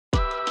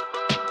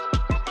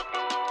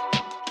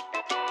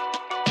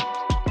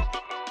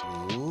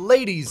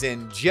Ladies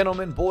and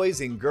gentlemen,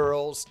 boys and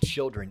girls,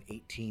 children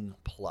 18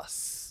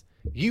 plus.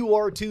 You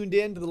are tuned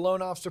in to the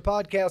Loan Officer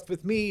Podcast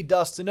with me,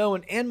 Dustin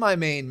Owen, and my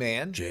main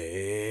man,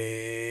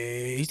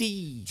 JC.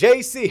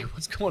 JC.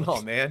 What's going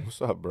on, man?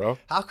 What's up, bro?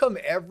 How come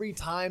every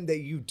time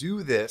that you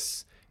do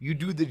this, you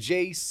do the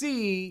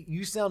JC,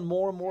 you sound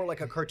more and more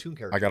like a cartoon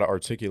character? I got to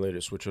articulate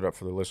it, switch it up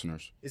for the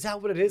listeners. Is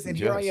that what it is? And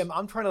here I Yes. am.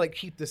 I'm trying to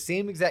keep the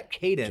same exact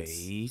cadence.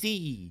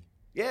 JC.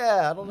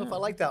 Yeah, I don't know if I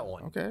like that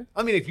one. Okay.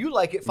 I mean, if you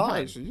like it,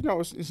 fine.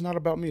 Nice. It's not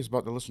about me. It's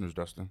about the listeners,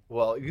 Dustin.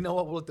 Well, you know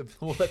what?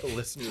 We'll let the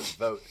listeners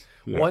vote.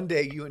 Yeah. One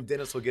day, you and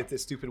Dennis will get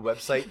this stupid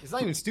website. It's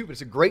not even stupid.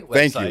 It's a great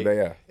Thank website. you.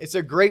 Yeah. It's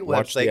a great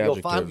Watch the website.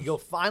 adjectives. You'll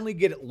finally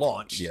get it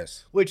launched.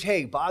 Yes. Which,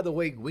 hey, by the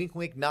way, wink,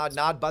 wink, nod,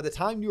 nod. By the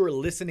time you are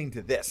listening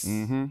to this,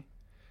 Mm-hmm.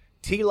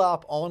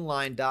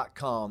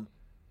 tloponline.com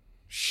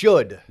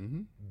should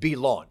be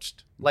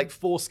launched, like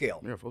full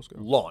scale. Yeah, full scale.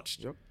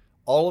 Launched. Yep.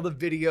 All of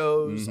the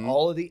videos,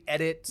 all of the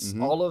edits,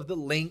 all of the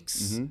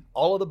links,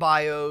 all of the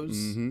bios,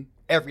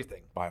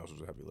 everything BIOS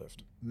was a heavy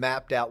lift.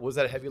 mapped out. Was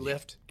that a heavy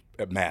lift?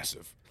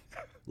 Massive.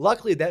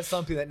 Luckily, that's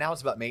something that now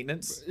it's about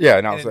maintenance. Yeah,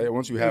 now And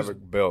once you have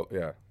it built,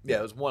 yeah. Yeah,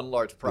 it was one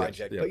large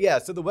project. yeah. But yeah,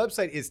 so the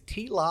website is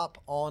TLOP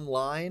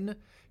Online.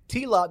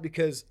 TLOP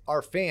because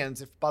our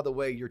fans, if by the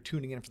way you're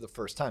tuning in for the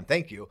first time,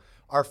 thank you.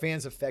 Our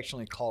fans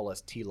affectionately call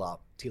us TLOP.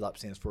 TLOP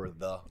stands for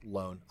the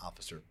Loan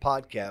Officer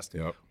Podcast.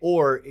 Yep.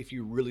 Or if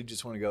you really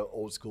just want to go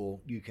old school,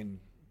 you can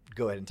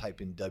go ahead and type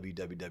in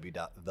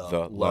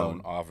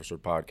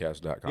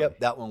TheLoanOfficerPodcast.com. Yep,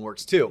 that one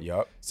works too.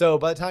 Yep. So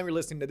by the time you're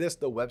listening to this,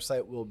 the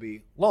website will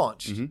be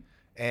launched.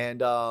 And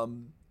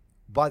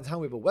by the time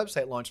we have a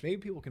website launched, maybe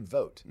people can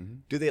vote.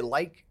 Do they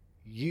like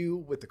you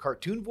with the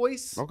cartoon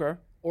voice? Okay.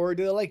 Or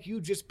do they like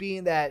you just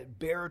being that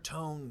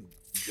baritone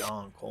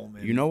John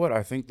Coleman? You know what?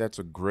 I think that's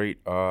a great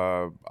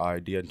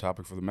idea and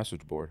topic for the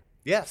message board.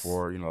 Yes.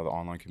 For, the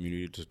online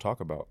community to talk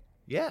about.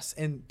 Yes.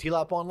 And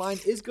TLOP Online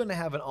is going to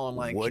have an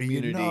online What do you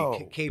community know?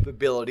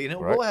 capability. And it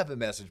Right. will have a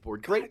message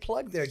board. Great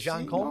plug there,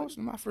 John Coleman. It's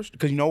my first.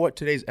 Because you know what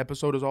today's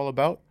episode is all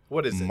about?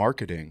 What is it?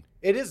 Marketing.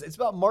 It is. It's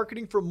about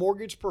marketing for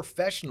mortgage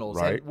professionals.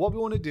 Right. And what we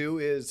want to do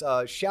is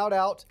shout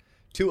out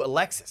to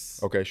Alexis.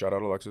 Okay, shout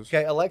out Alexis.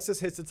 Okay, Alexis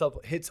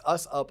hits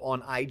us up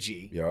on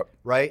IG. Yep.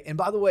 Right? And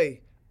by the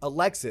way,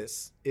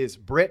 Alexis is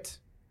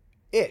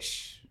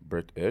Brit-ish.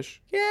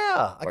 Brit-ish.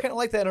 Yeah, I kind of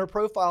like that in her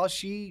profile.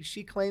 She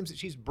claims that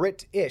she's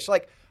Brit-ish.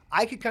 Like,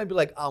 I could kind of be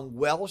like, I'm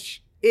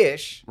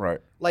Welsh-ish. Right.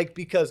 Like,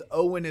 because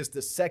Owen is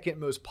the second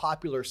most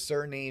popular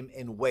surname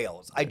in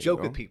Wales. I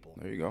joke with people.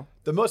 There you go.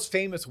 The most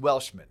famous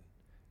Welshman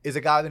is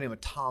a guy by the name of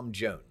Tom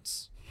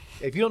Jones.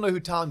 If you don't know who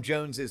Tom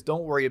Jones is,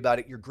 don't worry about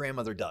it. Your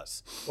grandmother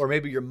does, or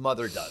maybe your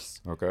mother does.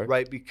 Okay.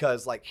 Right?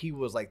 Because he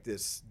was like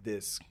this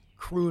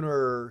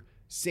crooner,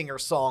 singer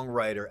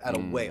songwriter out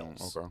of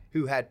Wales okay.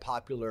 who had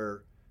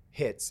popular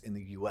hits in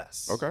the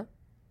U.S. Okay.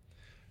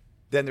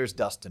 Then there's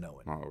Dustin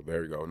Owen. Oh,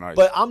 there you go. Nice.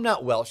 But I'm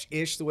not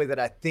Welsh-ish the way that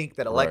I think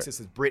that Alexis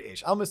is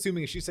British. I'm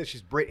assuming if she says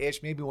she's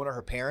British, maybe one of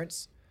her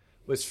parents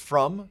was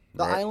from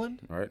the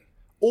island, Right.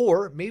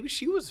 or maybe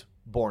she was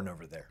born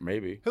over there.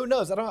 Maybe. Who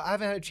knows? I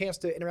haven't had a chance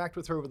to interact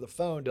with her over the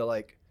phone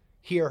to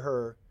hear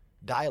her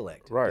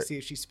dialect. Right. To see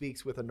if she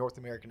speaks with a North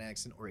American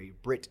accent or a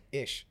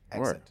British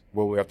accent. Right.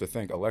 Well, we have to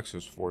thank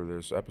Alexis for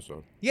this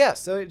episode. Yeah.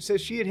 So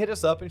she had hit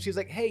us up and she's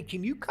like, hey,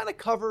 can you kind of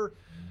cover,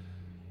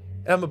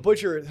 and I'm going to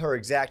butcher her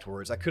exact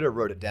words. I could have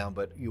wrote it down,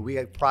 but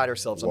we pride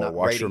ourselves on not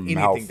watch your writing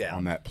mouth anything down.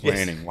 on that Yes.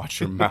 planning. Watch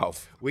your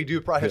mouth. We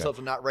do pride ourselves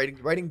on not writing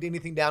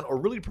anything down or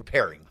really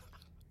preparing.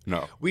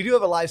 No. We do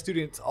have a live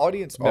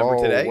audience member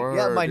Oh, today. word,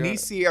 yeah, my yeah.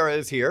 niece Sierra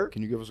is here.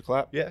 Can you give us a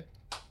clap? Yeah.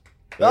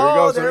 There we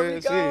go. There So,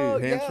 we see, go.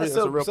 hands Yeah. free. That's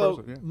a real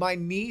person. Yeah. My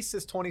niece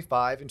is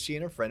 25, and she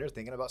and her friend are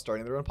thinking about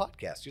starting their own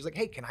podcast. She's like,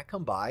 hey, can I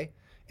come by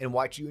and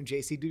watch you and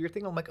JC do your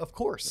thing? I'm like, of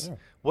course. Yeah.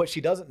 What she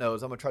doesn't know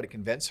is I'm going to try to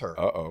convince her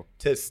Uh-oh.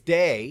 to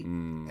stay,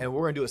 and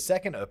we're going to do a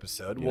second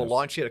episode. We'll Yes.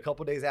 launch it a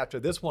couple days after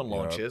this one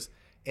launches,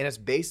 and it's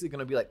basically going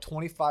to be like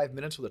 25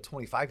 minutes with a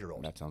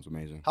 25-year-old. That sounds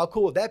amazing. How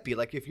cool would that be?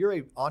 Like if you're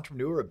an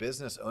entrepreneur, a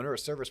business owner, a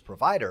service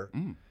provider,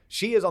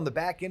 she is on the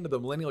back end of the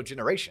millennial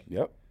generation.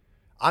 Yep.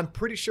 I'm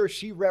pretty sure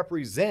she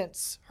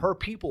represents her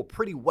people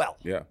pretty well.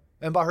 Yeah.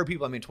 And by her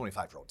people, I mean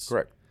 25-year-olds.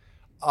 Correct.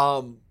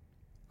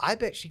 I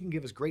bet she can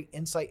give us great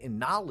insight and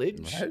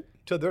knowledge Right.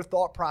 to their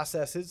thought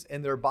processes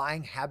and their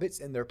buying habits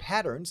and their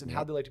patterns and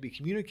how they like to be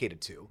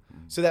communicated to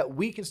so that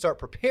we can start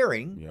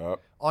preparing Yep.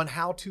 on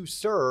how to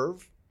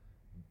serve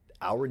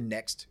our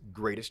next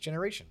greatest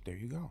generation. There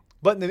you go.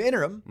 But in the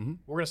interim,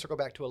 we're going to circle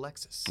back to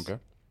Alexis. Okay.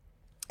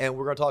 And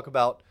we're going to talk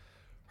about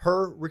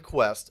her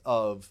request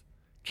of,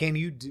 can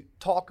you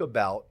talk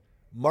about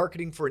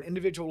marketing for an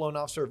individual loan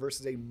officer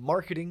versus a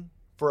marketing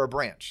for a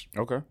branch?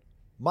 Okay.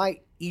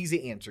 My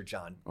easy answer,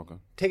 John. Okay.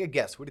 Take a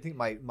guess. What do you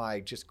think my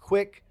just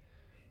quick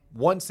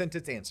one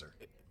sentence answer?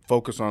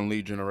 Focus on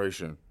lead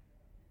generation.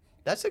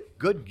 That's a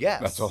good guess.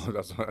 That's all.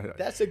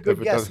 That's a good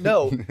If it guess. doesn't-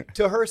 No,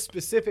 to her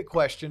specific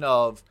question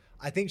of,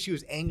 I think she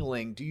was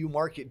angling, do you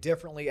market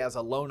differently as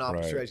a loan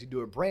officer Right. as you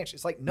do a branch?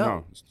 It's like,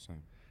 no. It's the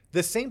same.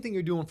 The same thing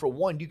you're doing for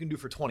one, you can do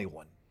for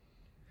 21.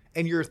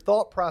 And your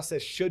thought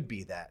process should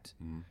be that.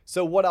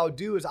 So what I'll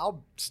do is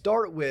I'll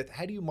start with,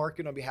 how do you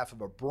market on behalf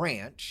of a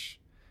branch?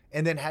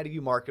 And then how do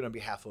you market on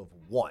behalf of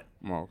one?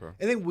 Oh, okay.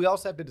 And then we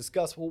also have to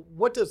discuss, well,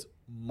 what does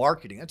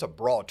marketing, that's a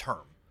broad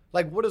term.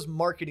 Like, what does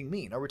marketing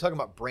mean? Are we talking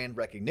about brand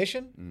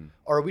recognition?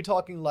 Or are we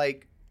talking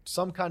like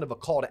some kind of a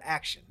call to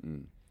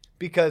action?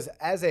 Because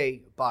as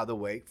a, by the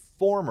way,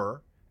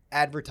 former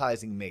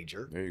advertising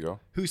major, There you go.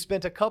 who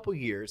spent a couple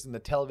years in the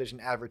television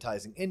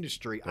advertising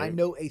industry, I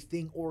know a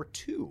thing or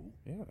two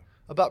Yeah.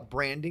 about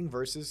branding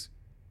versus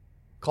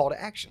call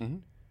to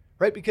action,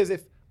 right? Because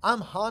if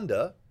I'm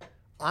Honda,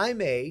 I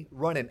may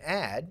run an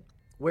ad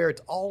where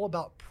it's all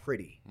about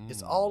pretty.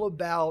 It's all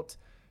about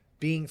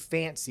being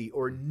fancy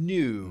or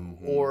new,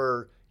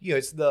 or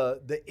it's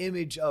the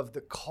image of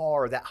the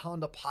car, that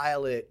Honda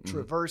Pilot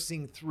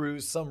traversing through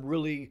some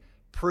really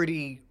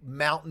pretty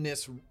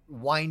mountainous,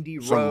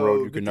 windy Some road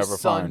you with can the never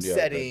sun find. Yeah,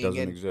 setting, that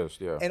doesn't and, exist.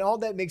 Yeah. and all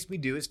that makes me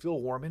do is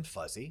feel warm and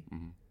fuzzy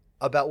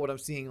about what I'm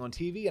seeing on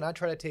TV, and I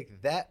try to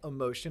take that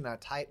emotion and I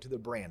tie it to the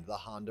brand, the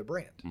Honda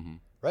brand,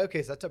 right?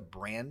 Okay, so that's a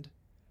brand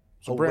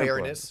a brand play.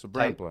 awareness. It's a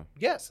brand type. play.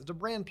 Yes, it's a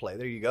brand play.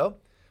 There you go.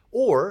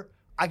 Or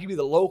I could be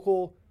the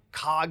local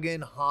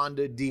Coggin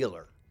Honda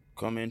dealer.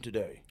 Come in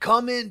today.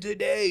 Come in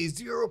today,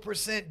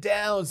 0%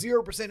 down,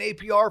 0%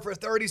 APR for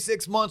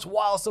 36 months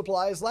while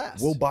supplies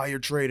last. We'll buy your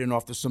trade-in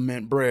off the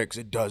cement bricks.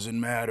 It doesn't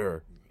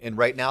matter. And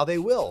right now they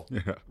will.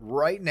 Yeah.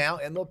 Right now,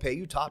 and they'll pay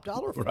you top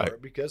dollar for Right.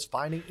 it, because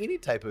finding any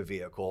type of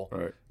vehicle,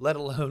 Right. let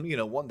alone,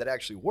 one that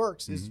actually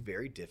works, is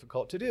very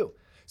difficult to do.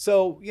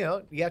 So,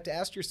 you have to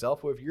ask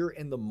yourself, well, if you're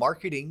in the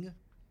marketing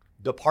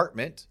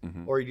department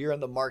or you're in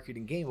the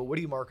marketing game, well, what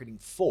are you marketing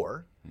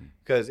for?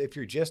 Because if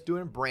you're just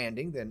doing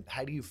branding, then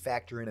how do you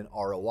factor in an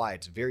ROI?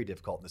 It's very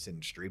difficult in this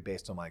industry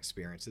based on my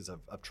experiences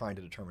of trying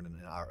to determine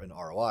an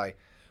ROI.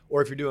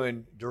 Or if you're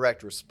doing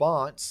direct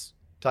response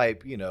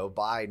type,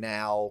 buy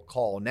now,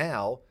 call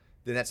now,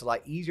 then that's a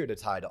lot easier to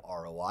tie to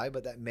ROI,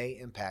 but that may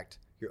impact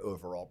your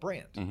overall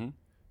brand.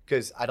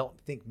 Because I don't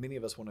think many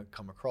of us want to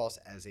come across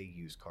as a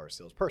used car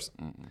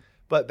salesperson.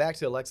 But back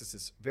to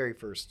Alexis's very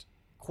first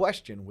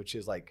question, which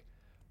is like,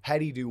 how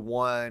do you do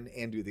one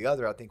and do the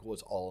other? I think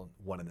was all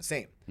one and the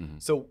same.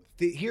 So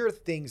here are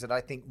things that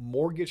I think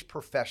mortgage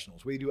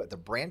professionals, whether you do it at the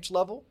branch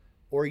level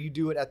or you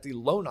do it at the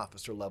loan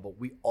officer level,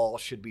 we all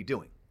should be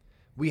doing.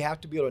 We have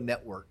to be able to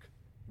network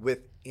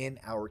within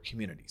our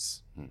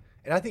communities.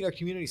 And I think our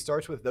community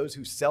starts with those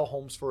who sell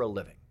homes for a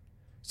living.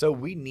 So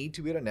we need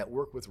to be able to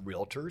network with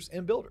realtors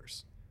and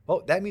builders.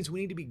 Well, that means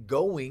we need to be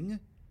going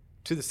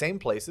to the same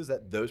places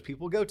that those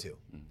people go to.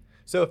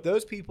 So if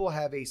those people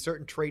have a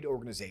certain trade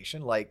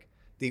organization like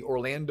the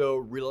Orlando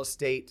Real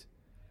Estate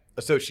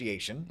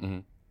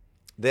Association,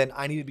 then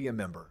I need to be a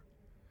member.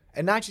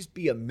 And not just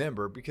be a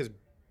member, because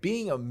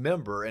being a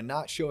member and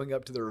not showing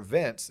up to their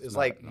events is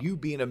you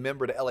being a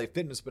member to LA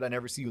Fitness, but I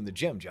never see you in the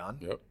gym, John.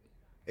 Yep.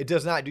 It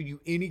does not do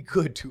you any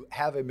good to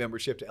have a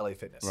membership to LA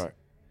Fitness. Right.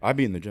 I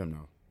be in the gym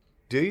now.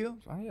 Do you?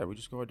 Oh, yeah, we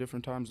just go at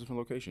different times, different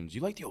locations.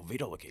 You like the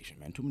Oviedo location,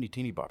 man. Too many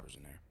teeny boppers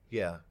in there.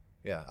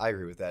 Yeah, I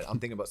agree with that. I'm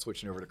thinking about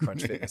switching over to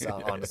Crunch Fitness,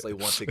 honestly,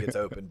 once it gets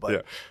open. But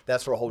Yeah.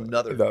 that's for a whole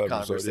nother That episode,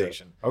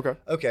 conversation. yeah. Okay.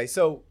 Okay,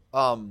 so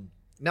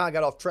now I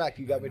got off track.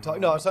 You got me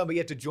talking. No, I was talking about you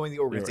have to join the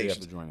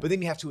organization. join it. But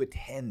then you have to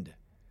attend.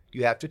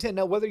 You have to attend.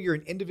 Now, whether you're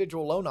an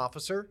individual loan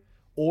officer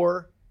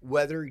or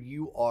whether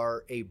you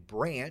are a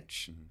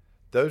branch,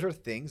 those are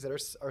things that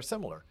are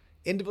similar.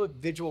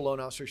 Individual loan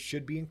officers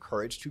should be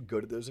encouraged to go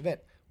to those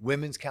events.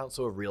 Women's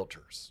Council of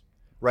Realtors,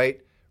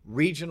 right?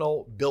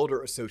 Regional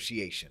builder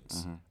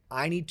associations.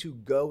 I need to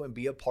go and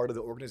be a part of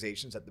the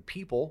organizations that the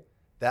people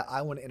that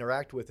I want to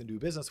interact with and do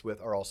business with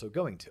are also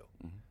going to.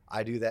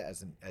 I do that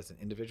as an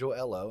individual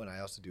LO, and I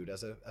also do it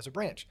as a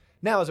branch.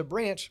 Now, as a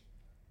branch,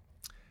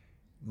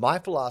 my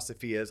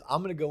philosophy is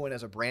I'm going to go in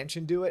as a branch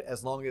and do it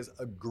as long as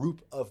a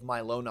group of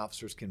my loan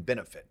officers can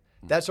benefit.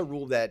 That's a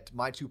rule that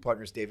my two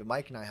partners, David,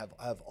 Mike, and I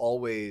have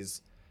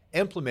always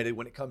implemented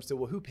when it comes to,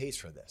 well, who pays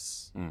for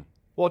this?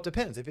 Well, it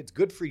depends. If it's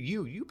good for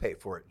you, you pay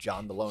for it,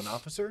 John, the loan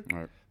officer.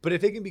 Right. But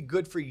if it can be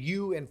good for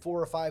you and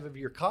 4 or 5 of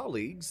your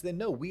colleagues, then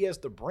no, we as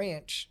the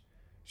branch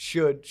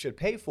should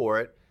pay for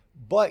it.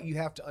 But you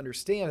have to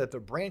understand that the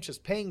branch is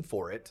paying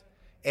for it.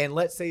 And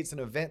let's say it's an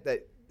event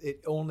that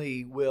it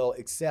only will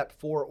accept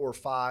 4 or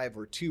 5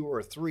 or 2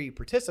 or 3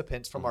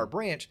 participants from our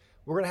branch.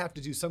 We're going to have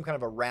to do some kind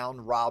of a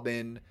round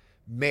robin,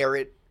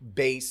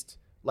 merit-based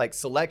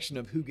selection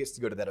of who gets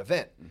to go to that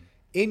event.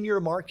 In your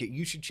market,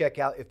 you should check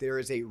out if there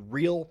is a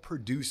Real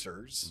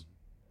Producers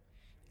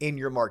in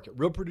your market.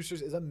 Real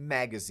Producers is a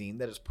magazine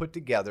that is put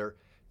together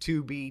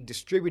to be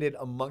distributed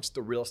amongst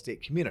the real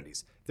estate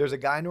communities. There's a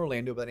guy in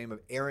Orlando by the name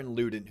of Aaron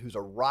Luden who's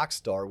a rock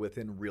star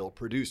within Real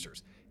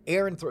Producers.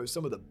 Aaron throws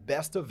some of the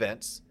best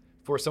events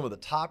for some of the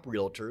top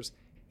realtors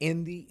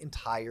in the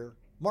entire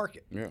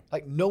market. Yeah.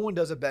 No one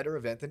does a better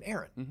event than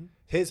Aaron.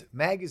 His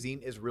magazine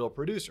is Real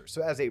Producers.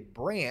 So as a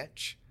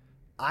branch,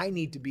 I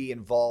need to be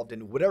involved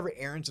in whatever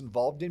Aaron's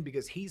involved in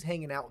because he's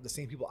hanging out with the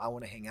same people I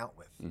want to hang out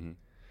with.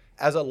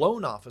 As a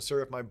loan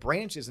officer, if my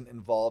branch isn't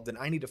involved, then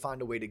I need to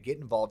find a way to get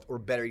involved, or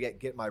better yet,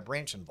 get my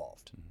branch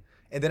involved.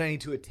 And then I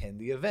need to attend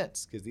the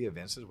events because the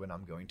events is when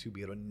I'm going to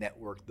be able to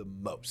network the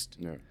most.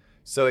 Yeah.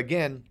 So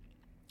again,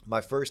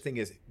 my first thing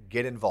is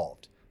get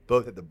involved,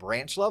 both at the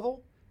branch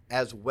level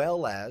as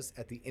well as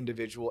at the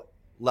individual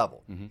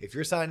level. Mm-hmm. If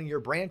you're signing your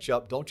branch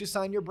up, don't just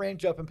sign your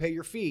branch up and pay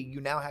your fee.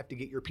 You now have to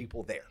get your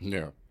people there.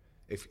 Yeah.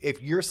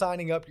 If you're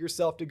signing up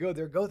yourself to go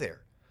there, go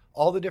there.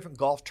 All the different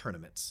golf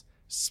tournaments,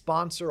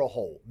 sponsor a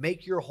hole,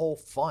 make your hole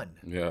fun.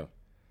 Yeah.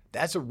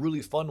 That's a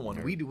really fun one.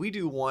 Yeah. We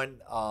do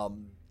one,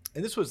 and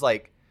this was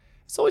like,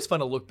 it's always fun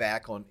to look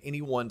back on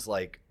anyone's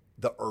like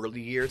the early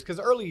years, because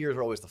the early years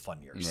are always the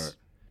fun years. Right.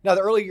 Now,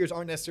 the early years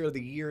aren't necessarily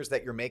the years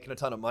that you're making a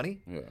ton of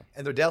money, Yeah.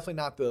 and they're definitely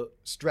not the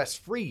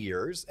stress-free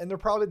years, and they're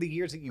probably the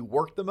years that you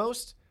work the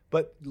most.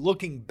 But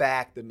looking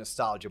back, the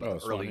nostalgia about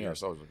the early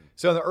years.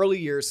 So in the early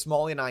years,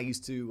 Smalley and I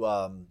used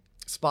to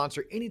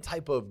sponsor any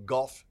type of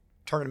golf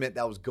tournament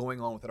that was going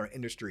on within our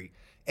industry.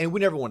 And we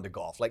never wanted to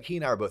golf. Like, he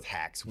and I are both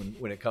hacks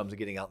when it comes to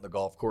getting out in the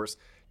golf course.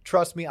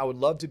 Trust me, I would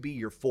love to be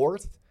your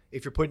fourth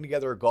if you're putting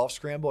together a golf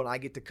scramble and I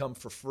get to come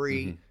for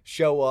free,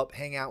 show up,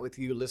 hang out with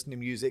you, listen to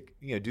music,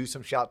 do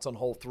some shots on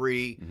hole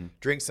 3,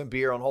 drink some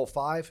beer on hole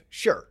 5.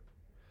 Sure.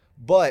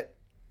 But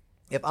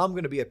if I'm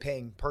going to be a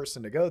paying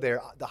person to go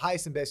there, the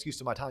highest and best use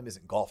of my time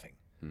isn't golfing.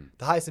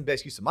 The highest and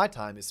best use of my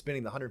time is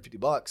spending the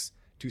 $150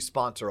 to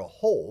sponsor a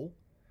hole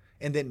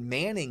and then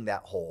manning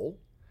that hole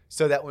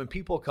so that when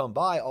people come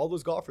by, all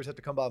those golfers have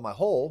to come by my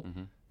hole.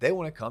 They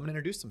want to come and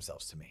introduce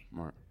themselves to me.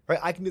 Right?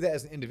 I can do that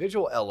as an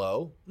individual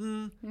LO,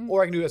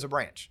 or I can do it as a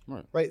branch.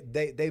 Right?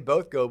 They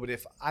both go, but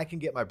if I can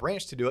get my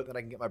branch to do it, then I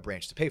can get my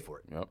branch to pay for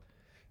it. Yep.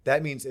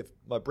 That means if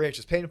my branch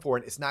is paying for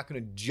it, it's not going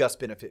to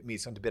just benefit me.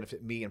 It's going to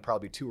benefit me and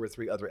probably 2 or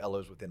 3 other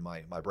LOs within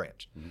my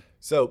branch.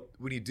 So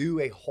when you do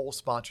a whole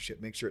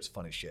sponsorship, make sure it's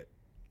fun as shit.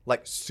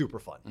 Like super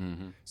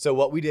fun. So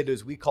what we did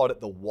is we called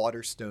it the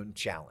Waterstone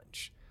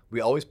Challenge. We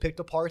always picked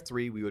a par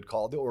 3. We would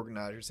call the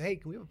organizers, say, hey,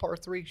 can we have a par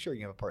 3? Sure, you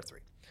can have a par 3.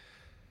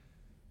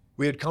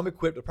 We would come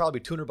equipped with probably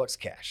 $200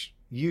 cash.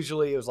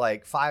 Usually it was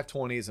like 5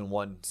 20s and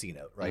 1 C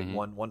note, right?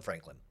 One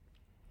Franklin.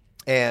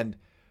 And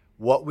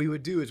what we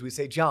would do is we'd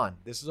say, John,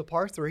 this is a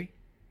par 3,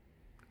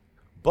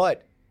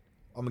 but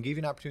I'm going to give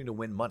you an opportunity to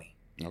win money.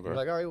 Okay. You're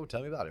like, all right, well,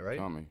 tell me about it, right?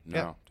 Tell me.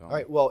 Yeah. Tell All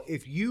right, well,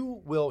 if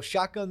you will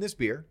shotgun this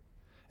beer,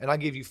 and I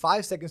give you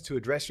 5 seconds to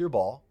address your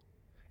ball,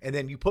 and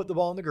then you put the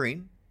ball on the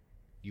green,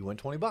 you win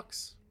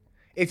 $20.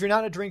 If you're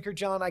not a drinker,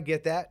 John, I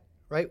get that,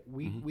 right?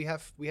 We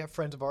have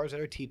friends of ours that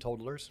are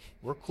teetotalers.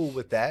 We're cool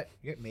with that.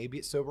 Yeah, maybe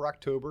it's sober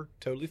October,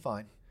 totally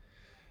fine.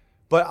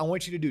 But I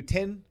want you to do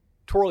 10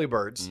 twirly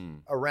birds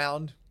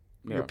around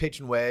your pitch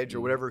and wedge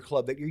or whatever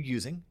club that you're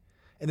using.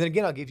 And then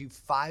again, I'll give you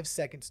 5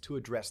 seconds to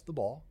address the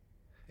ball.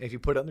 And if you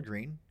put it on the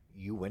green,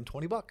 you win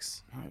 $20.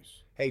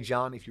 Nice. Hey,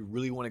 John, if you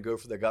really want to go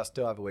for the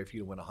gusto, I have a way for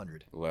you to win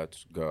 100.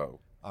 Let's go.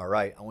 All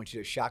right. I want you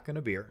to shotgun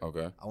a beer.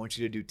 Okay. I want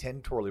you to do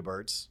 10 twirly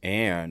birds.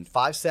 And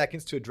 5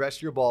 seconds to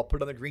address your ball,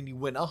 put it on the green, you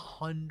win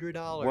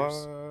 $100.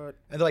 what?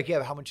 And they're like, yeah,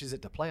 but how much is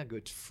it to play? I go,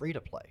 it's free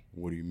to play.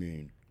 What do you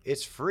mean?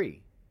 It's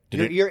free.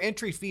 Did Your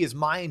entry fee is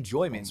my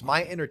enjoyment. It's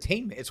my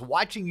entertainment. It's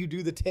watching you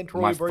do the 10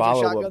 twirly My birds and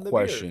shotgun follow-up the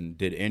question: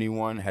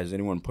 has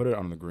anyone put it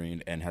on the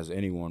green, and has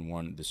anyone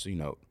won the C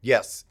note? beer.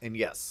 Yes and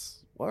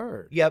yes.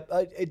 Word. Yep.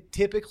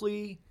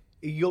 Typically,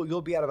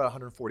 you'll be at about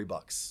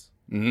 $140.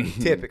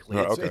 Typically,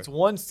 Okay. it's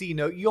one C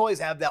note. You always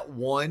have that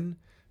one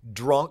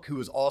drunk who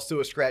is also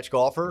a scratch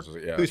golfer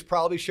Yeah. who's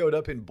probably showed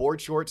up in board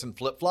shorts and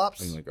flip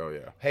flops. And you're like, oh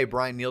yeah. Hey,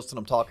 Brian Nielsen,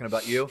 I'm talking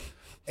about you.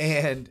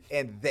 And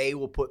they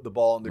will put the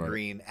ball on the Right.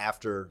 green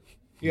after.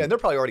 Yeah, and they're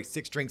probably already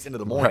 6 drinks into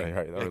the morning.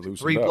 Right. They're Like loosened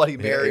 3 up. Bloody Yeah,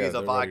 Marys, yeah, a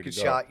they're ready vodka to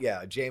go. shot,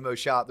 a JMO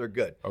shot. They're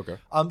good. Okay.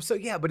 So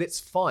yeah, but it's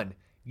fun.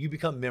 You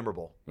become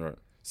memorable. Right.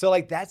 So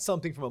like that's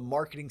something from a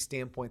marketing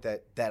standpoint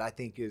that I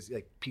think is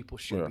like people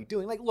should Yeah. be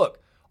doing. Like, look,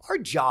 our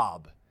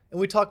job, and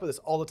we talk about this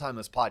all the time on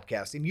this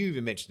podcast, and you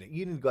even mentioned it.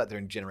 You need to go out there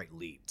and generate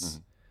leads.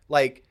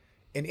 Like,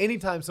 and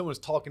anytime someone's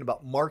talking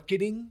about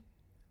marketing,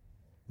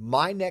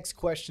 my next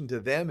question to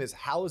them is,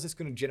 how is this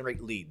going to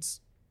generate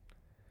leads?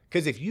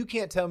 Because if you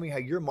can't tell me how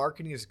your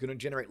marketing is going to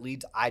generate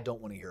leads, I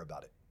don't want to hear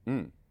about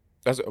it.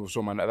 That's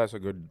a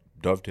good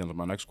dovetail to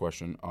my next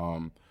question.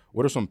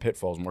 What are some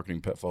pitfalls,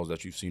 marketing pitfalls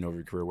that you've seen over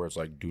your career where it's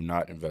like, do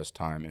not invest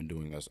time in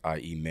doing this,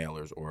 i.e.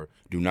 mailers, or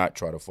do not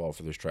try to fall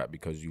for this trap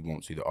because you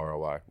won't see the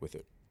ROI with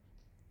it?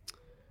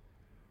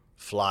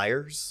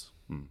 Flyers,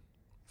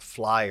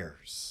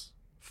 flyers,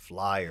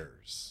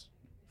 flyers.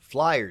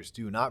 Flyers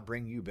do not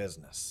bring you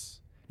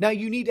business. Now,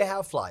 you need to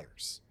have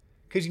flyers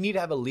because you need to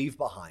have a leave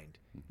behind.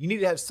 You need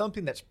to have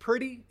something that's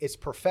pretty, it's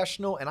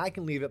professional, and I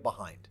can leave it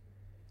behind.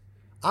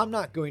 I'm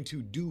not going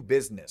to do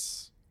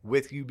business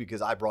with you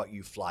because I brought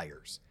you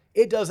flyers.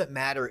 It doesn't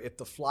matter if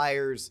the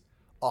flyers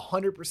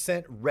 100%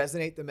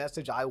 resonate the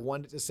message I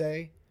wanted to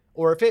say,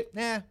 or if it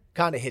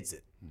kind of hits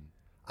it.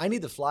 I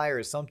need the flyer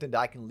as something that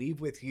I can leave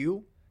with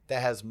you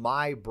that has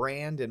my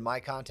brand and my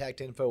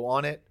contact info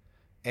on it,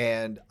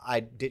 and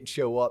I didn't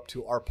show up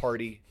to our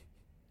party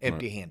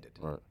empty-handed.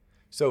 Right.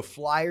 So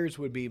flyers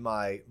would be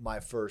my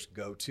first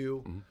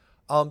go-to.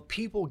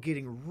 People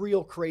getting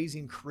real crazy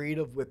and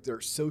creative with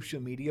their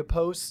social media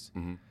posts.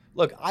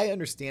 look, I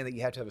understand that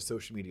you have to have a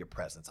social media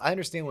presence. I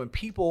understand when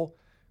people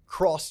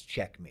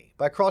cross-check me.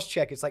 By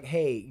cross-check, it's like,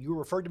 hey, you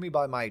referred to me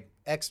by my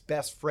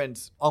ex-best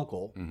friend's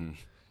uncle,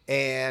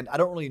 and I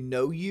don't really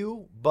know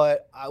you,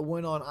 but I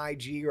went on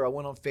IG or I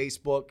went on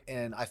Facebook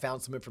and I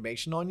found some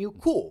information on you.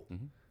 Cool.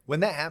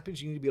 When that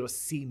happens, you need to be able to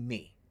see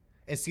me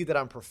and see that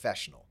I'm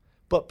professional.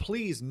 But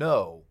please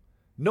know,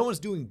 no one's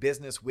doing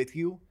business with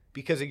you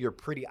because of your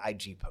pretty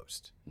IG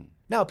post.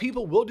 Now,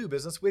 people will do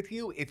business with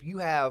you if you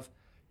have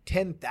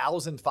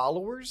 10,000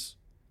 followers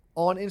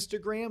on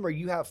Instagram or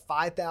you have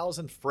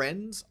 5,000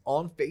 friends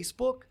on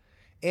Facebook,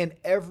 and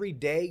every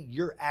day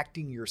you're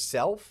acting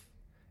yourself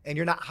and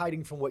you're not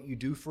hiding from what you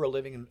do for a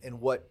living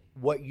and what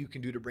you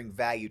can do to bring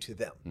value to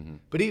them.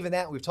 But even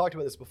that, we've talked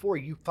about this before,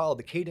 you follow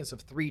the cadence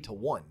of 3 to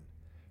 1.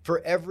 For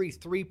every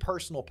 3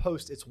 personal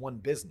posts, it's 1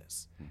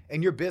 business.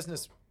 And your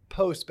business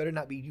post better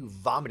not be you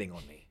vomiting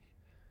on me,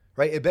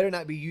 right? It better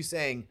not be you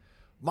saying,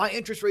 my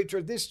interest rates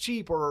are this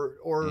cheap or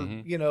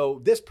you know,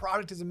 this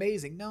product is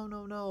amazing.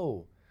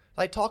 No.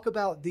 Like, talk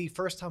about the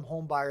first-time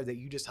home buyer that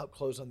you just helped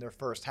close on their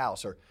first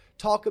house, or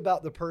talk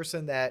about the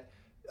person that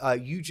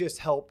you just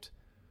helped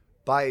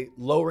by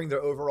lowering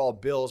their overall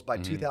bills by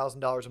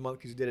 $2,000 a month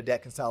because you did a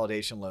debt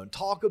consolidation loan.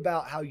 Talk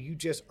about how you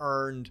just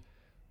earned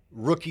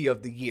Rookie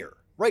of the Year,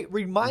 right?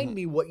 Remind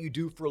me what you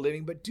do for a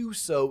living, but do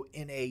so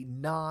in a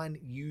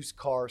non-used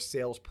car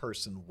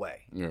salesperson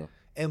way. Yeah.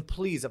 And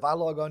please, if I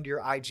log onto your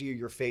IG or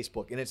your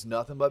Facebook and it's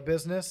nothing but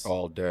business.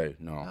 All day.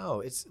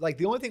 No, it's like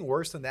the only thing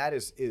worse than that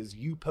is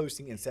you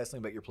posting incessantly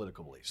about your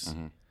political beliefs.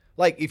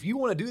 Like, if you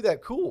want to do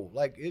that, cool.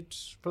 Like,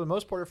 it's for the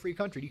most part a free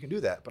country. You can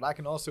do that, but I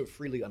can also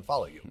freely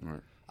unfollow you.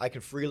 I can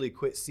freely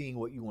quit seeing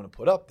what you want to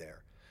put up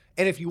there.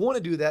 And if you want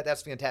to do that,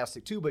 that's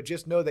fantastic too. But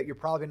just know that you're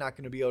probably not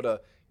going to be able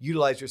to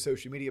utilize your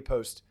social media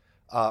post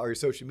or your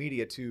social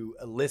media to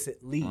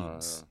elicit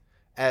leads.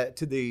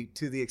 To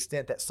the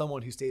extent that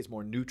someone who stays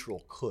more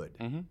neutral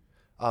could.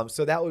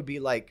 So that would be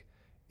like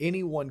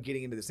anyone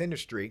getting into this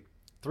industry,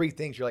 3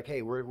 things. You're like,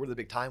 hey, we're the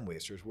big time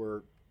wasters.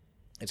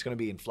 It's going to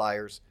be in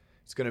flyers.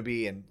 It's going to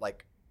be in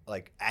like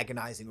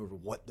agonizing over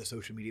what the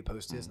social media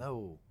post is.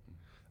 No.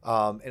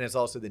 And it's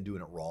also then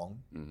doing it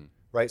wrong.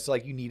 Right. So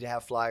like, you need to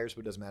have flyers,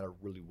 but it doesn't matter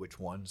really which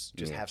ones.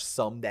 Just have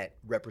some that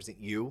represent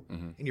you.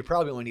 And you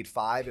probably only need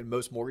 5. And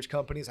most mortgage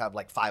companies have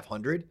like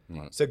 500.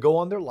 So go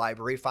on their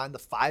library, find the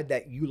 5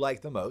 that you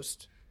like the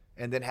most,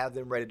 and then have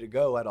them ready to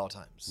go at all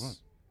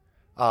times.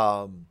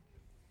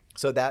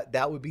 So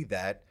that would be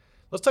that.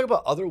 Let's talk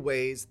about other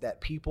ways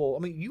that people, I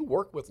mean, you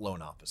work with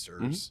loan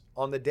officers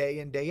on the day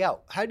in, day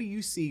out. How do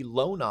you see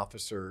loan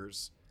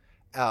officers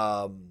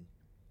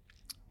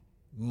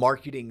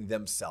marketing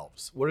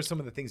themselves? What are some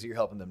of the things that you're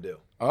helping them do?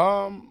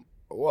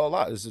 Well, a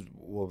lot.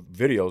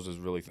 Videos is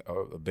really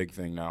a big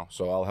thing now.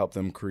 So I'll help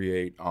them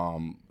create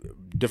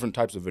different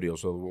types of videos.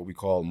 So what we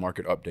call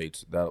market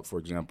updates. That, for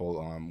example,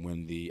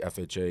 when the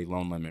FHA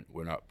loan limit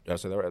went up. Did I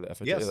say that right? The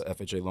FHA, yes. The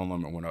FHA loan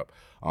limit went up.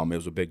 It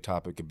was a big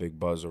topic, a big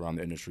buzz around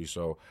the industry.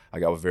 So I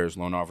got with various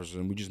loan officers,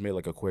 and we just made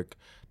like a quick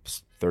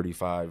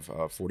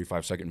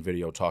 45-second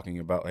video talking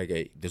about, like,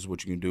 hey, this is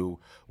what you can do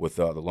with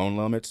the loan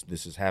limits.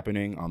 This is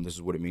happening. This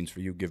is what it means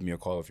for you. Give me a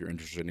call if you're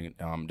interested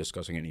in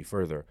discussing any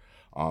further.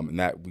 And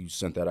that, we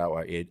sent that out.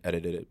 I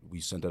edited it.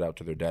 We sent it out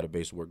to their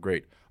database. It worked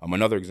great.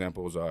 Another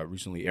example was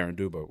recently Aaron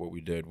Duba, what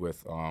we did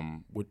with,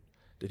 what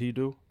did he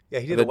do? Yeah,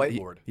 he did a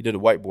whiteboard. He did a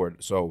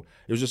whiteboard. So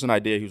it was just an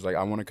idea. He was like,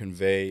 I want to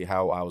convey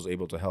how I was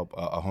able to help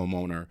a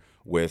homeowner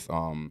with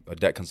a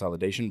debt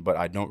consolidation, but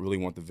I don't really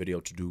want the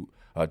video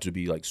to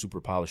be like super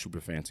polished,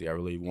 super fancy. I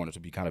really want it to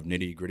be kind of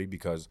nitty gritty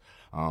because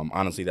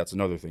honestly, that's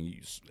another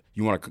thing.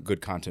 You want a good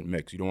content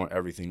mix. You don't want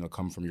everything to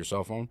come from your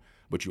cell phone,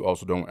 but you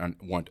also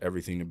don't want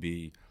everything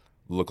to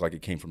look like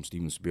it came from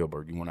Steven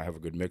Spielberg. You want to have a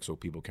good mix so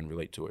people can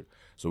relate to it.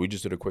 So we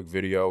just did a quick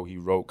video. He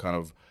wrote kind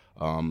of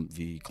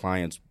the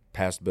client's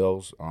past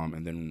bills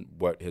and then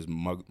what his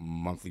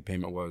monthly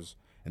payment was,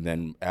 and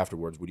then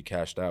afterwards what he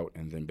cashed out,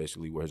 and then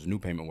basically what his new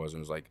payment was, and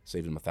it was like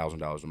saved him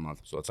 $1,000 a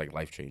month. So it's like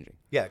life changing.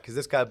 Yeah, because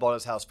this guy bought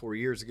his house 4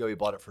 years ago. He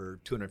bought it for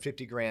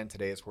 $250,000.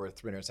 Today it's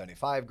worth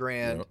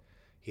 $375,000. Yep.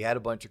 He had a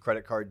bunch of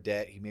credit card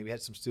debt. He maybe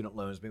had some student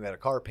loans, maybe had a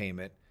car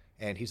payment,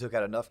 and he took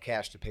out enough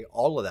cash to pay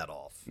all of that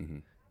off.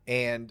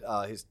 And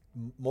his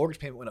mortgage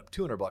payment went up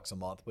 $200 a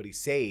month, but he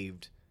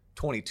saved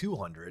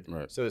 $2,200.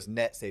 Right. So his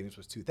net savings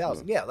was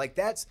 $2,000. Yeah, like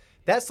that's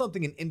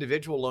something an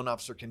individual loan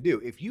officer can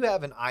do. If you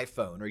have an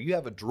iPhone or you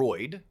have a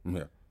Droid,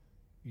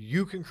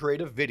 you can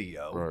create a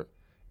video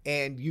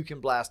and you can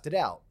blast it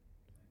out.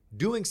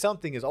 Doing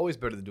something is always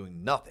better than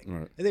doing nothing.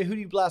 Right. And then who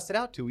do you blast it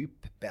out to? You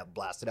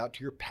blast it out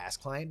to your past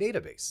client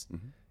database.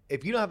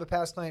 If you don't have a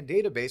past client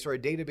database or a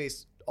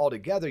database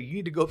altogether, you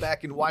need to go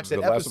back and watch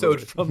that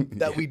episode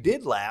that we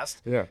did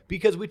last,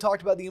 because we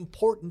talked about the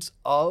importance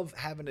of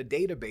having a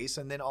database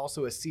and then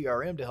also a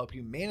CRM to help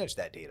you manage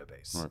that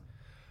database. Right.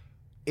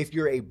 If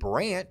you're a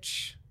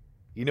branch,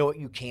 you know what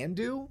you can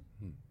do?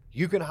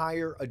 You can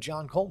hire a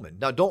John Coleman.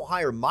 Now, don't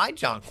hire my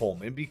John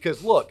Coleman,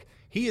 because look,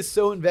 He is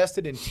so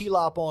invested in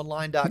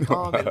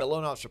tloponline.com and the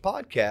Loan Officer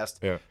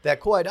podcast that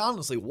quite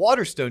honestly,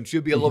 Waterstone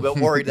should be a little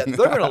bit worried that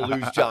they're going to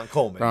lose John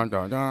Coleman. Dun,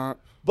 dun, dun.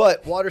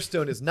 But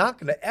Waterstone is not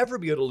going to ever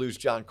be able to lose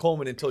John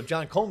Coleman until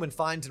John Coleman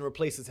finds and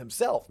replaces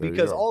himself.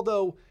 Because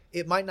although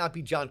it might not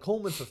be John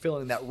Coleman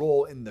fulfilling that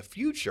role in the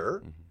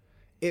future,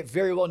 it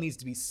very well needs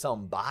to be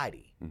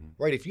somebody,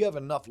 right? If you have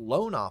enough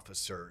loan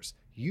officers,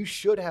 you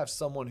should have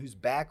someone whose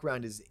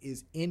background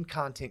is in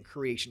content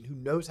creation, who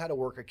knows how to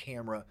work a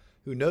camera,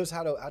 who knows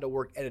how to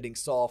work editing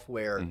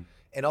software.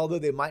 And although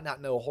they might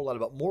not know a whole lot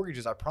about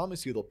mortgages, I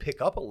promise you they'll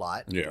pick up a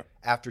lot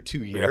after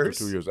 2 years.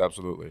 After 2 years,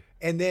 absolutely.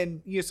 And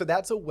then, so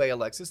that's a way,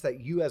 Alexis,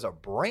 that you as a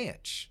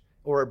branch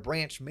or a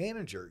branch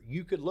manager,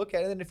 you could look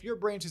at it. And if your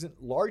branch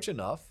isn't large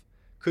enough,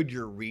 could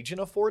your region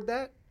afford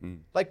that?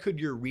 Like, could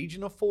your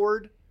region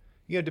afford,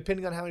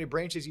 depending on how many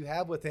branches you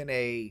have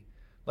within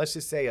let's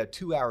just say a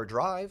 2-hour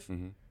drive,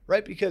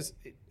 right? Because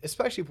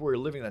especially if we're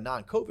living in a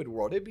non-COVID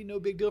world, it'd be no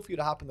big deal for you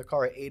to hop in the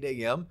car at 8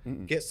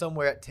 a.m., get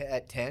somewhere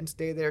at 10,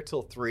 stay there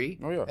till 3,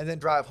 and then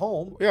drive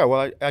home. Yeah,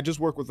 well, I just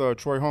worked with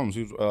Troy Holmes,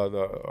 who's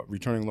the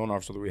returning loan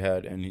officer that we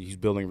had, and he's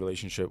building a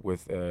relationship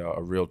with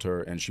a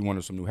realtor, and she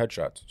wanted some new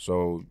headshots.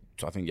 So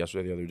I think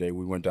yesterday, the other day,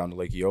 we went down to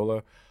Lake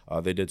Eola.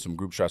 They did some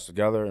group shots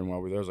together, and while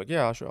we were there, I was like,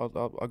 yeah, sure,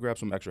 I'll grab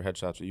some extra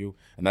headshots with you.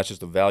 And that's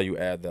just a value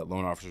add that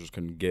loan officers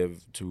can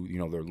give to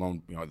their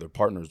loan, their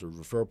partners, their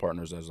referral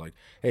partners, as like,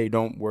 hey,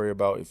 don't worry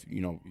about if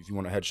you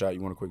want a headshot,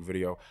 you want a quick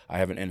video, I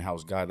have an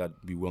in-house guy that'd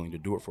be willing to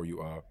do it for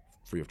you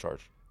free of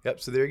charge. Yep.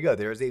 So there you go.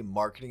 There is a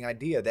marketing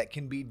idea that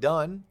can be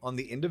done on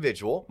the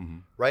individual,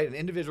 right? An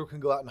individual can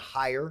go out and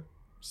hire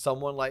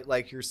someone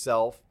like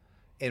yourself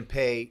and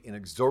pay an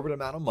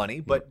exorbitant amount of money,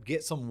 but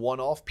get some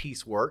one-off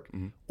piecework,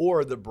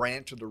 or the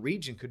branch or the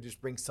region could just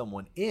bring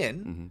someone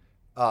in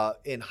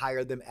and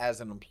hire them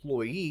as an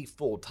employee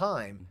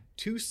full-time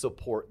to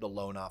support the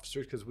loan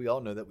officers, because we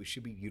all know that we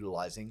should be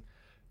utilizing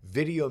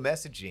video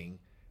messaging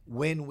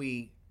when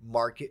we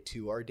market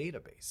to our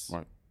database.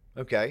 Right.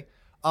 Okay.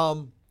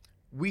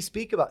 We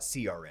speak about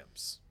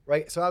CRMs,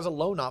 right? So as a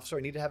loan officer,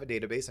 I need to have a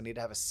database. I need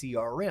to have a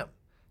CRM.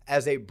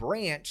 As a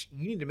branch,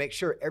 you need to make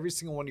sure every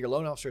single one of your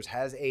loan officers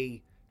has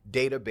a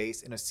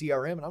database and a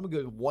CRM. And I'm going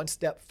to go one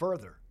step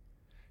further.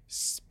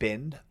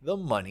 Spend the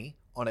money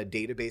on a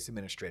database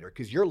administrator,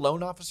 because your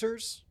loan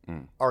officers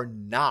are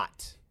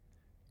not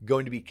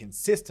going to be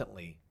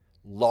consistently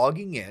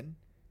logging in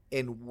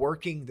and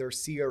working their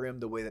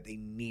CRM the way that they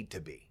need to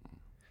be.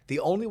 The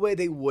only way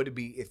they would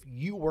be if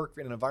you work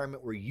in an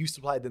environment where you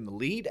supply them the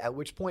lead, at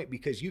which point,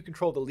 because you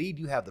control the lead,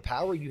 you have the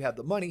power, you have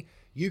the money,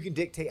 you can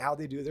dictate how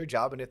they do their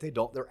job, and if they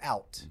don't, they're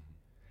out.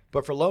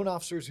 But for loan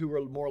officers who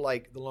are more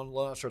like the loan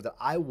officer that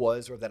I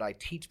was or that I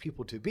teach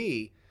people to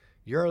be,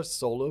 you're a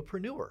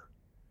solopreneur.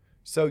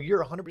 So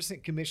you're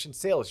 100% commission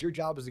sales. Your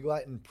job is to go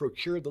out and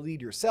procure the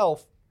lead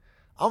yourself.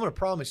 I'm going to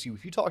promise you,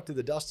 if you talk to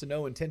the Dustin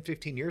Owen 10,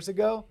 15 years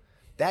ago,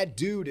 that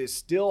dude is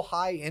still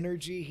high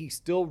energy. He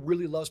still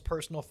really loves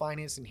personal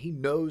finance and he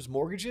knows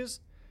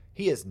mortgages.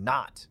 He is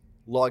not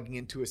logging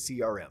into a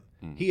CRM.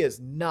 He is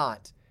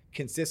not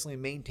consistently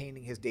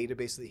maintaining his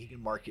database so that he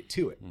can market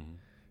to it.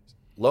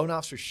 Loan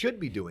officers should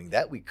be doing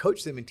that. We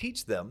coach them and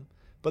teach them,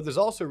 but there's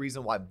also a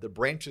reason why the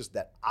branches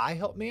that I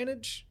help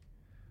manage,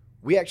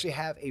 we actually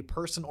have a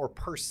person or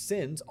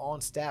persons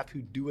on staff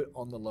who do it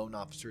on the loan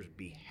officer's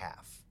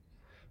behalf.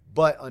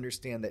 But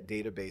understand that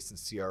database and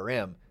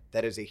CRM,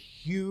 that is a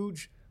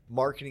huge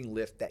marketing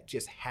lift that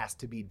just has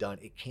to be done.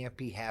 It can't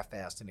be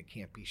half-assed and it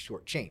can't be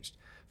shortchanged.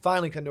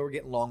 Finally, because I know we're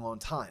getting long on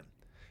time.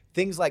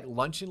 Things like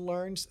lunch and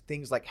learns,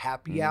 things like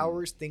happy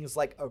hours, things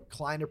like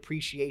client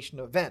appreciation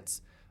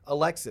events.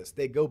 Alexis,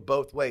 they go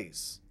both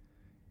ways.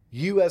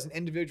 You as an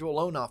individual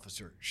loan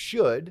officer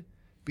should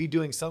be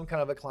doing some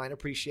kind of a client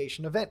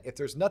appreciation event. If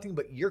there's nothing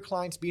but your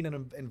clients being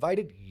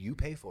invited, you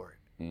pay for it.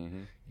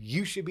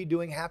 You should be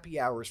doing happy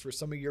hours for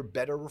some of your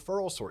better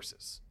referral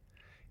sources.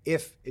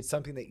 If it's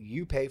something that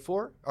you pay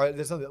for, or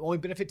there's something that only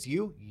benefits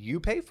you, you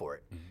pay for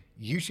it.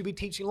 You should be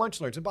teaching lunch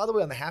and learns. And by the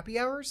way, on the happy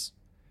hours,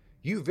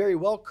 you very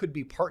well could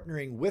be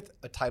partnering with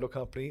a title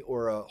company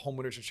or a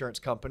homeowners insurance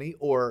company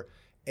or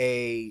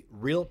a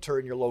realtor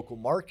in your local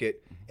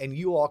market, and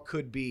you all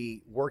could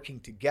be working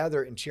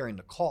together and sharing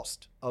the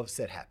cost of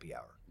said happy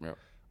hour. Yep.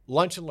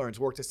 Lunch and learns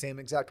work the same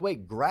exact way.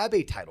 Grab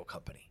a title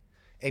company,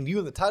 and you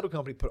and the title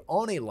company put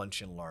on a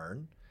lunch and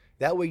learn.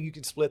 That way you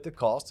can split the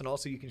cost, and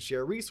also you can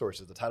share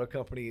resources. The title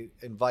company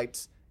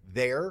invites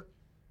their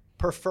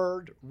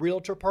preferred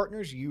realtor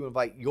partners. You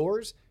invite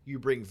yours. You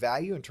bring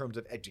value in terms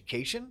of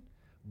education.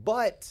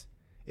 But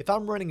if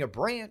I'm running a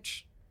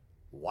branch,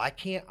 why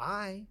can't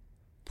I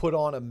put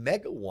on a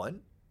mega one,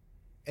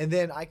 and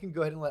then I can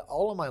go ahead and let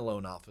all of my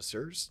loan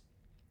officers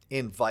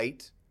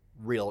invite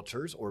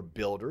realtors or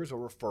builders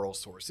or referral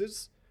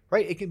sources,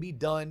 right? It can be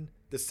done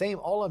the same.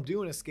 All I'm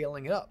doing is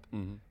scaling it up.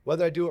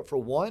 Whether I do it for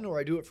one or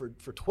I do it for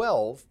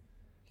 12,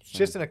 it's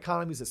just an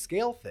economies of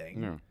scale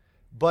thing,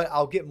 but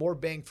I'll get more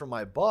bang for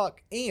my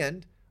buck.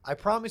 And I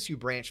promise you,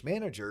 branch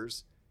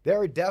managers, there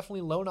are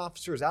definitely loan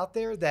officers out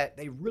there that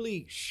they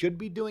really should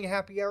be doing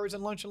happy hours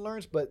and lunch and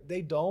learns, but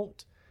they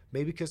don't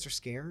Maybe because they're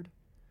scared.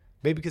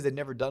 Maybe because they've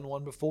never done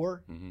one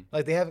before. Mhm.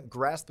 Like they haven't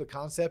grasped the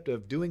concept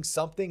of doing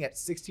something at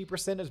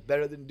 60% is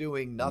better than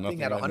doing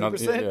nothing at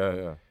 100%.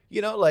 Yeah.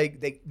 You know,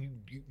 like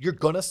you're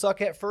going to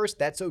suck at first.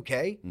 That's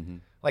okay. Mm-hmm.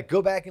 Like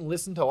go back and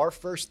listen to our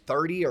first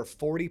 30 or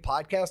 40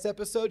 podcast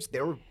episodes.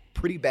 They were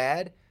pretty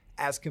bad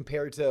as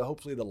compared to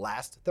hopefully the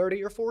last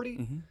 30 or 40.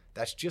 Mm-hmm.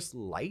 That's just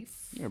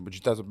life. Yeah, but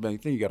that's a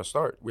big thing. You got to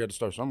start. We had to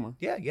start somewhere.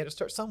 Yeah, you got to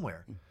start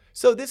somewhere.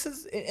 So this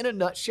is, in a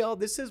nutshell,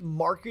 this is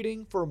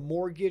marketing for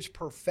mortgage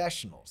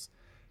professionals.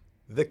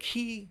 The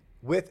key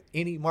with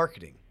any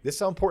marketing, this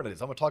is how important it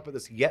is. I'm going to talk about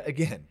this yet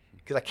again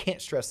because I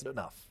can't stress it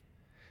enough.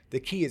 The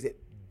key is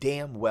it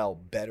damn well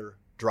better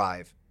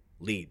drive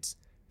leads.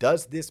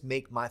 Does this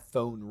make my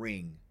phone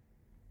ring?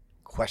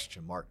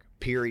 Question mark,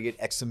 period,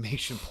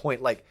 exclamation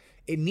point. Like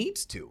it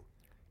needs to.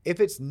 If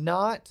it's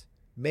not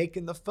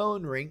making the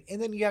phone ring,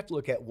 and then you have to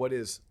look at what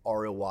is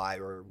ROI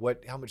or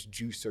how much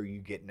juice are you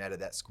getting out of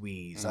that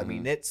squeeze. I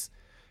mean,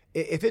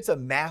 if it's a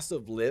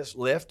massive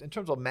lift, in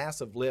terms of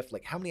massive lift,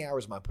 like how many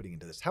hours am I putting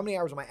into this? How many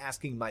hours am I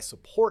asking my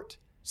support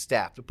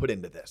staff to put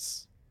into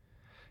this?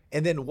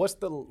 And then what's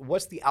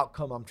the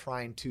outcome I'm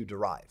trying to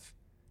derive?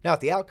 Now, if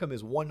the outcome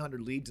is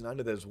 100 leads and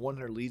under those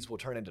 100 leads will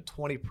turn into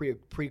 20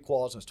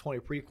 pre-quals, and those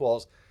 20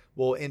 pre-quals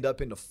will end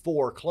up into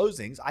 4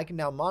 closings, I can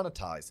now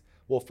monetize.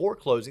 Well, 4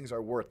 closings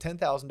are worth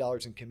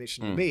 $10,000 in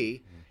commission to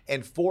me,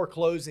 and 4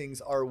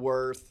 closings are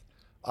worth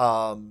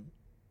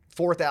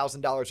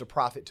 $4,000 of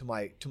profit to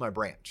my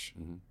branch.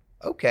 Mm-hmm.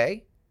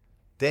 Okay,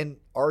 then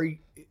are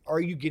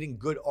you getting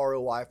good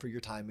ROI for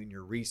your time and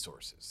your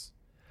resources?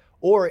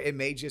 Or it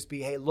may just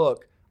be, hey,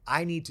 look,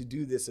 I need to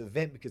do this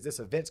event because this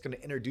event's going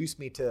to introduce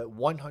me to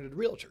 100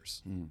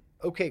 realtors.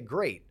 Okay,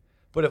 great.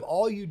 But if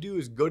all you do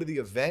is go to the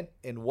event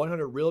and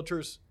 100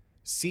 realtors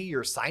see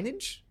your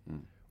signage,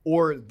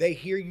 or they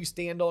hear you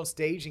stand on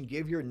stage and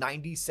give your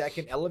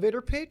 90-second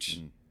elevator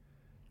pitch,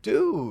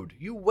 dude,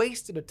 you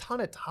wasted a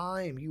ton of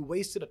time. You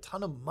wasted a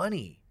ton of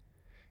money.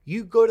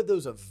 You go to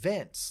those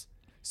events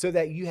so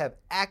that you have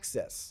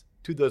access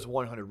to those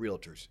 100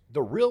 realtors.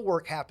 The real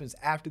work happens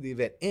after the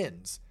event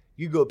ends.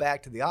 You go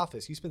back to the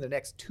office. You spend the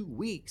next 2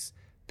 weeks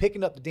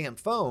picking up the damn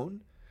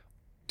phone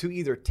to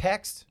either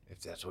text,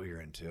 if that's what you're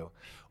into,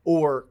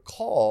 or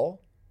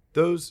call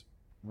those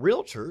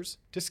realtors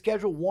to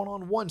schedule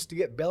one-on-ones to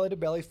get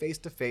belly-to-belly,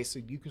 face-to-face so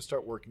you can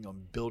start working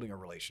on building a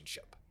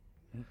relationship.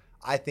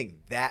 I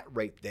think that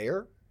right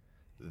there,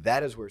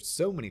 that is where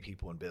so many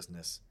people in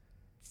business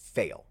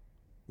fail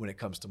when it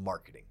comes to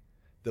marketing.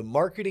 The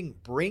marketing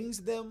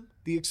brings them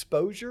the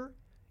exposure,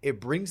 it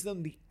brings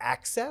them the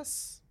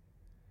access,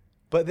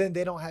 but then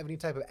they don't have any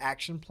type of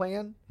action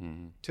plan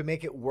to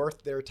make it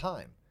worth their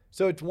time.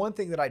 So it's one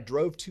thing that I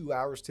drove 2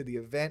 hours to the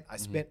event, I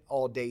spent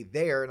all day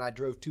there, and I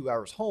drove 2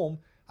 hours home.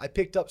 I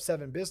picked up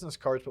 7 business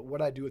cards, but what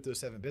did I do with those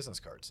 7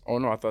 business cards? Oh,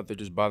 no, I thought they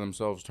just by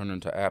themselves turned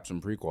into apps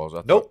and prequels.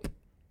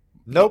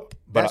 Nope.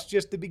 That's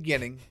just the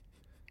beginning.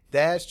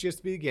 That's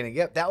just the beginning.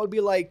 Yep, that would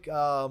be like,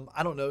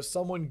 I don't know,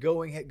 someone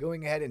going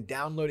ahead and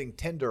downloading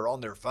Tinder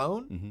on their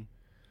phone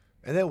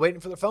and then waiting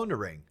for the phone to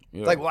ring.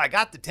 Yeah. It's like, well, I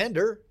got the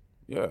Tinder.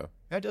 Yeah.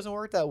 That doesn't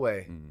work that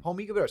way.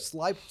 Homie, you better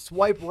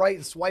swipe right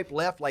and swipe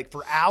left like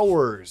for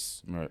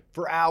hours. Right.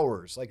 For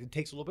hours. Like it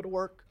takes a little bit of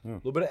work, a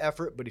little bit of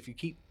effort, but if you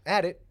keep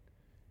at it,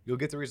 you'll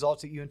get the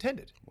results that you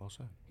intended. Well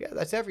said. Yeah,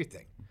 that's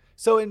everything.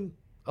 So in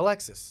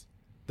Alexis,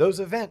 those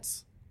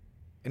events,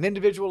 an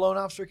individual loan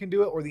officer can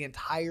do it or the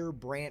entire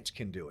branch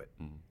can do it.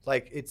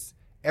 Like it's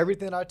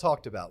everything that I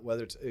talked about,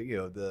 whether it's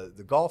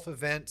the golf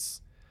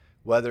events,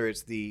 whether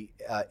it's the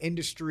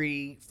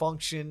industry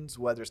functions,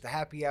 whether it's the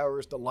happy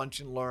hours, the lunch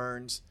and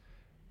learns,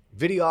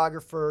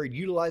 videographer,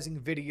 utilizing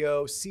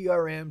video,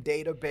 CRM,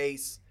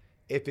 database.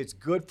 If it's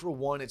good for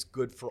one, it's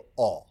good for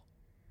all.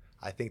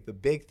 I think the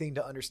big thing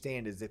to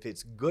understand is if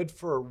it's good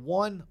for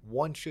one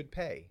should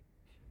pay.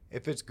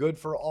 If it's good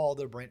for all,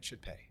 the branch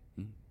should pay.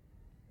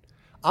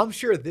 I'm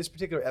sure this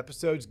particular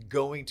episode's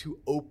going to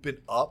open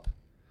up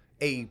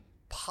a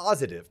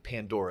positive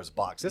Pandora's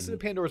box. This is a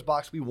Pandora's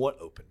box we want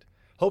opened.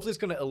 Hopefully it's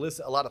going to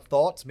elicit a lot of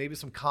thoughts, maybe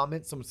some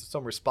comments,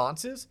 some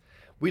responses.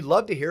 We'd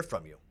love to hear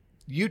from you.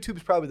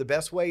 YouTube's probably the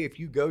best way. If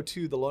you go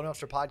to the Loan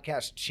Officer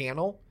Podcast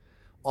channel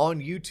on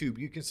YouTube,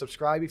 you can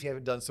subscribe if you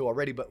haven't done so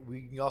already, but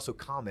we can also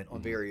comment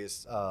on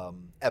various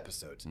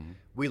episodes.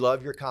 We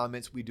love your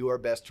comments. We do our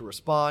best to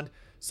respond.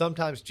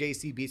 Sometimes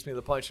JC beats me to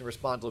the punch and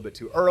responds a little bit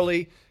too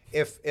early.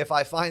 If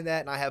I find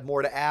that and I have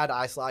more to add,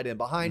 I slide in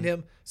behind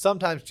him.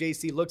 Sometimes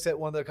JC looks at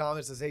one of the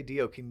comments and says, hey,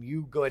 Dio, can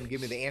you go ahead and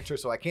give me the answer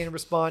so I can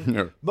respond?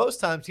 No. Most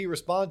times he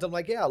responds. I'm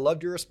like, yeah, I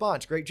loved your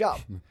response. Great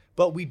job.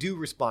 But we do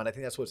respond. I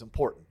think that's what's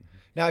important.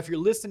 Now, if you're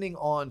listening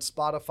on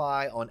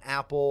Spotify, on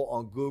Apple,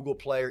 on Google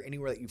Play, or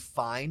anywhere that you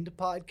find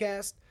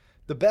podcasts,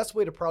 the best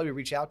way to probably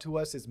reach out to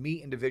us is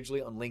me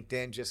individually on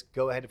LinkedIn. Just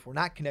go ahead. If we're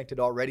not connected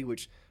already,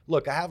 which,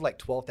 look, I have like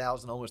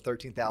 12,000, almost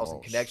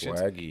 13,000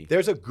 connections. Swaggy.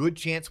 There's a good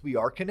chance we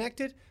are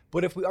connected.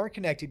 But if we aren't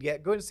connected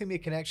yet, go ahead and send me a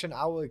connection.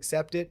 I will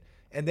accept it.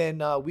 And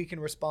then we can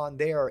respond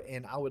there.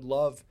 And I would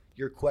love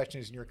your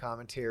questions and your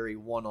commentary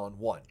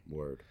one-on-one.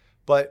 Word.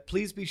 But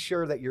please be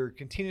sure that you're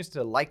continuing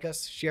to like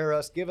us, share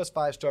us, give us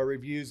 5-star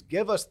reviews,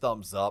 give us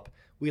thumbs up.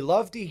 We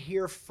love to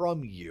hear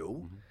from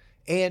you.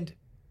 And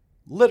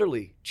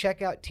literally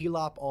check out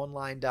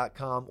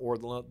tloponline.com or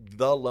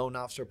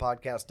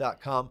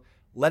theloanofficerpodcast.com.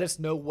 Let us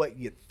know what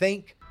you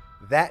think.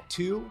 That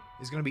too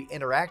is going to be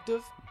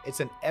interactive. It's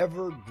an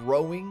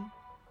ever-growing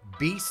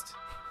beast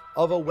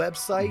of a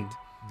website.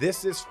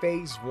 This is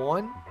phase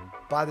 1.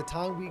 By the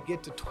time we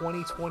get to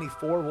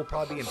 2024, we'll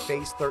probably be in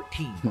phase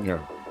 13. Yeah.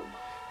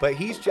 But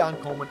he's John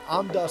Coleman.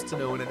 I'm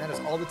Dustin Owen, and that is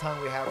all the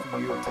time we have for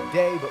you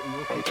today, but we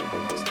will catch you in the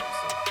next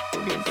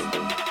episode.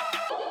 Peace.